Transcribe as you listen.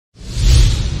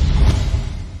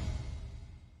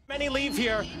any leave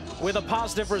here with a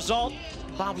positive result.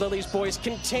 Bob Lilly's boys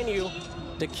continue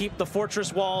to keep the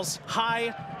fortress walls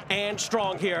high and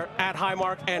strong here at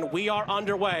Highmark, and we are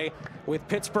underway with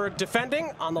Pittsburgh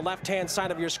defending on the left-hand side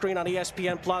of your screen on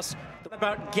ESPN+.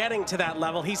 About getting to that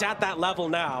level. He's at that level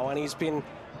now, and he's been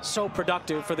so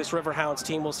productive for this Riverhounds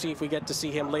team. We'll see if we get to see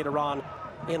him later on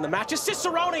in the match.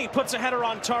 Cicerone puts a header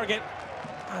on target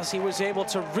as he was able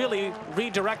to really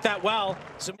redirect that well.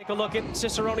 So take a look at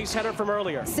Cicerone's header from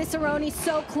earlier. Cicerone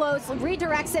so close,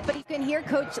 redirects it, but you can hear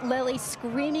Coach Lilly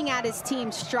screaming at his team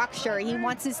structure. He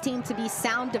wants his team to be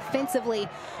sound defensively.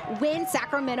 When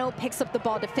Sacramento picks up the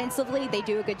ball defensively, they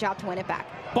do a good job to win it back.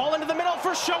 Ball into the middle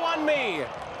for Showunmi.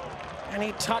 And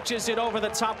he touches it over the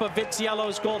top of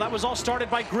Vitiello's goal. That was all started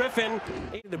by Griffin.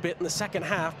 A bit in the second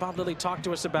half. Bob Lilly talked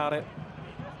to us about it.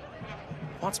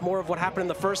 Wants more of what happened in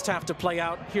the first half to play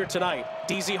out here tonight.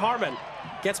 DZ Harmon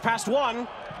gets past one.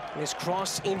 And his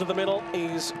cross into the middle.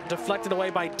 He's deflected away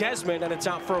by Desmond, and it's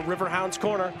out for a Riverhounds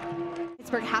corner.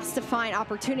 Pittsburgh has to find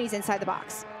opportunities inside the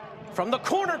box. From the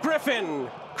corner, Griffin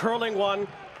curling one,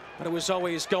 but it was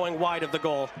always going wide of the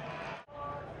goal.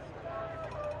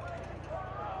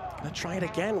 Gonna try it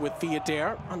again with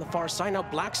Viader on the far side. Now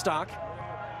Blackstock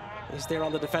is there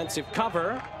on the defensive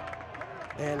cover.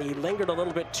 And he lingered a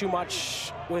little bit too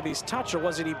much with his touch, or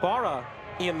was it Ybarra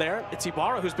in there? It's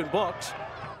Ybarra who's been booked.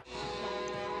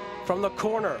 From the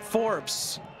corner,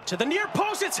 Forbes to the near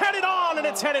post, it's headed on and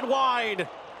it's headed wide.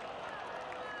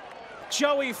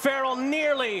 Joey Farrell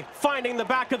nearly finding the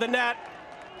back of the net.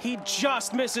 He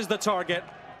just misses the target.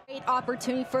 Great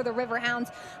opportunity for the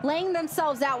Riverhounds, laying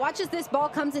themselves out. Watch as this ball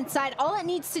comes inside. All it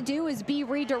needs to do is be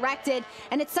redirected,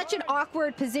 and it's such an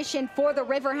awkward position for the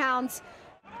Riverhounds.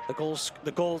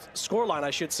 The goal scoreline,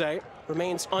 I should say,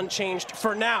 remains unchanged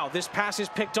for now. This pass is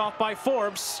picked off by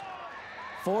Forbes.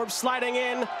 Forbes sliding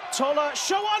in. Tola,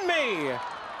 Showunmi.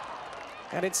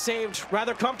 And it's saved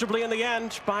rather comfortably in the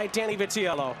end by Danny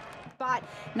Vitiello. But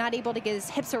not able to get his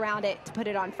hips around it to put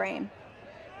it on frame.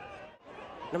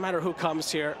 No matter who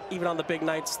comes here, even on the big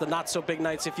nights, the not so big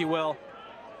nights, if you will,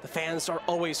 the fans are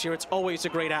always here. It's always a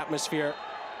great atmosphere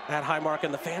at Highmark,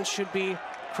 and the fans should be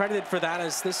credited for that,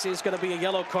 as this is going to be a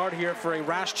yellow card here for a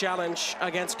rash challenge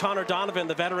against Conor Donovan,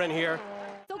 the veteran here.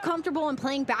 So comfortable in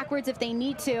playing backwards if they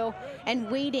need to,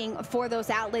 and waiting for those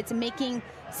outlets, making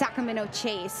Sacramento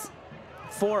chase.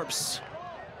 Forbes.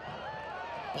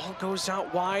 Ball goes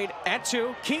out wide.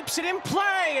 Etu keeps it in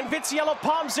play, and Vitiello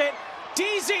palms it.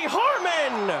 DZ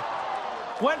Harmon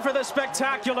went for the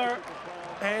spectacular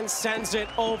and sends it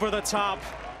over the top.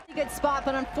 Good spot,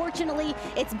 but unfortunately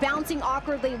it's bouncing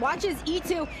awkwardly. Watch as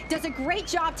Etu does a great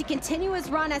job to continue his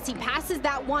run as he passes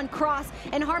that one cross,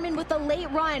 and Harmon with a late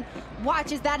run.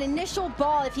 Watch as that initial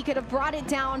ball, if he could have brought it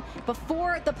down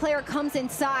before the player comes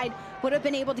inside, would have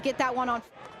been able to get that one on.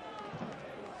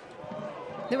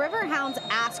 The Riverhounds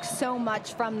ask so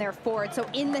much from their forward, so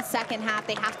in the second half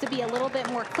they have to be a little bit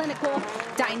more clinical,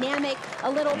 dynamic, a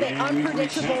little bit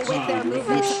unpredictable with their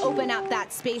movement to open up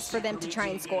that space for them to try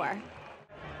and score.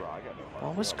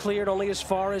 Ball was cleared only as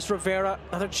far as Rivera.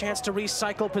 Another chance to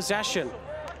recycle possession.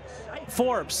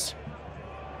 Forbes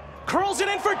curls it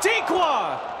in for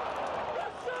Dikwa.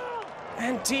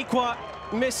 And Dikwa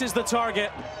misses the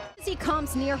target. As he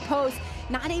comes near post,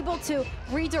 not able to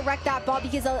redirect that ball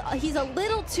because he's a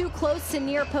little too close to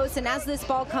near post, and as this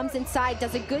ball comes inside,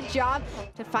 does a good job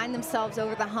to find themselves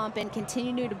over the hump and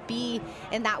continue to be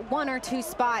in that 1 or 2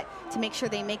 spot to make sure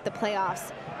they make the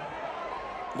playoffs.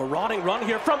 Marauding run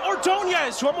here from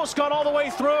Ordonez, who almost got all the way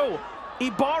through.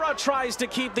 Ybarra tries to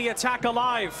keep the attack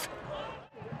alive.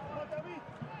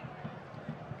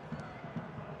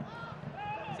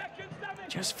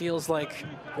 Just feels like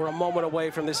we're a moment away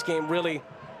from this game really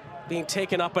being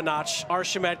taken up a notch.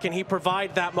 Archimed, can he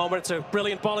provide that moment? It's a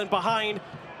brilliant ball in behind.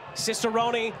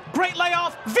 Cicerone, great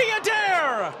layoff.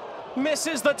 Viader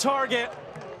misses the target.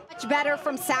 Better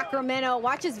from Sacramento.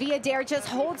 Watch as Viader just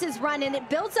holds his run, and it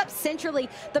builds up centrally.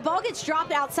 The ball gets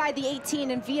dropped outside the 18,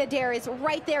 and Viader is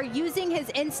right there using his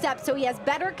instep, so he has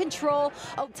better control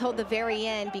until the very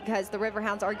end, because the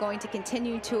Riverhounds are going to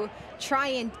continue to try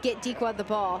and get Dikwa the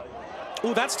ball.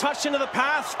 Ooh, that's touched into the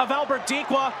path of Albert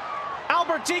Dikwa.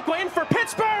 Albert Dikwa in for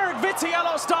Pittsburgh.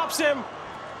 Vitiello stops him.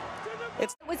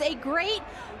 It was a great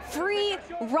free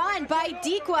run by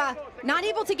Dikwa, not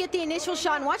able to get the initial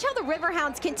shot. And watch how the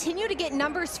Riverhounds continue to get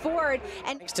numbers forward.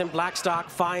 And Langston Blackstock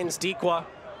finds Dikwa.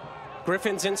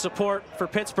 Griffin's in support for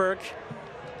Pittsburgh.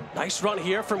 Nice run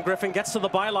here from Griffin, gets to the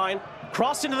byline.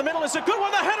 Crossed into the middle is a good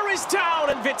one. The header is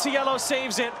down, and Vitiello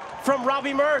saves it from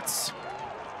Robbie Mertz.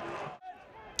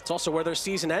 It's also where their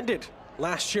season ended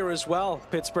last year as well.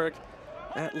 Pittsburgh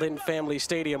at Lynn Family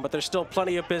Stadium, but there's still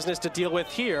plenty of business to deal with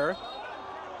here.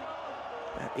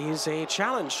 That is a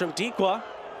challenge from Dikwa.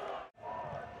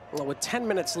 Well, with 10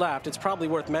 minutes left, it's probably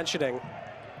worth mentioning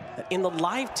that in the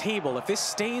live table, if this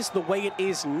stays the way it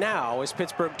is now, as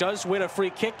Pittsburgh does win a free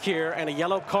kick here and a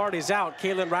yellow card is out,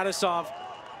 Kalen Radisov,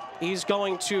 he's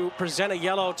going to present a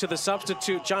yellow to the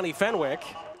substitute, Johnny Fenwick.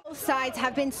 Both sides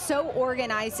have been so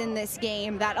organized in this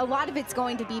game that a lot of it's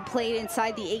going to be played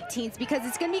inside the 18s because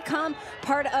it's going to become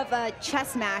part of a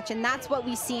chess match, and that's what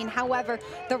we've seen. However,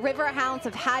 the Riverhounds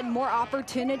have had more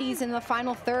opportunities in the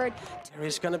final third. There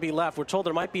is going to be left. We're told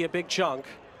there might be a big chunk.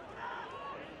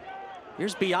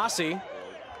 Here's Biasi.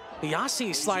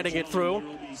 Biasi sliding it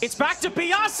through. It's back to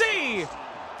Biasi!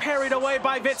 Parried away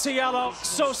by Vitiello.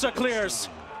 Sosa clears.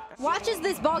 Watches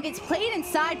this ball gets played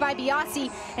inside by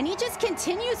Biasi, and he just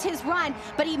continues his run,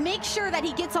 but he makes sure that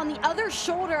he gets on the other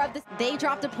shoulder of this. They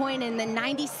dropped a point in the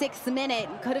 96th minute.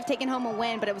 Could have taken home a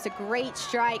win, but it was a great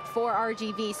strike for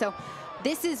RGV. So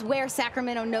this is where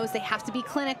Sacramento knows they have to be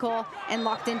clinical and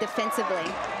locked in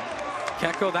defensively.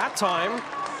 Keko that time,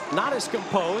 not as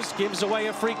composed, gives away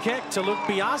a free kick to Luke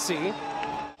Biasi.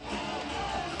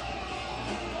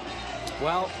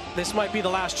 Well, this might be the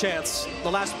last chance, the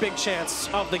last big chance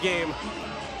of the game.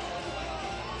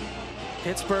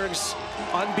 Pittsburgh's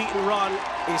unbeaten run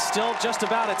is still just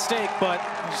about at stake, but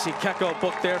you see Keko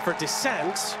booked there for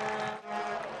dissent.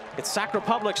 It's Sac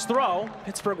Republic's throw.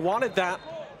 Pittsburgh wanted that.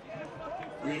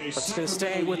 But it's going to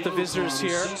stay with the visitors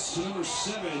here.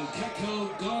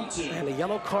 And a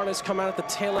yellow card has come out at the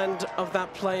tail end of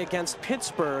that play against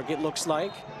Pittsburgh, it looks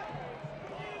like.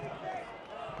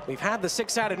 We've had the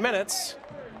 6 added minutes.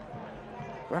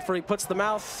 Referee puts the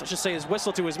mouth, I should say his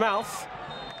whistle to his mouth.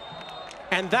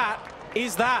 And that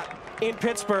is that in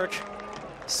Pittsburgh.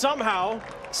 Somehow,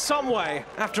 some way,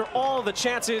 after all the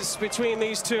chances between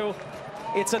these two,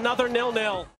 it's another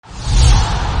 0-0.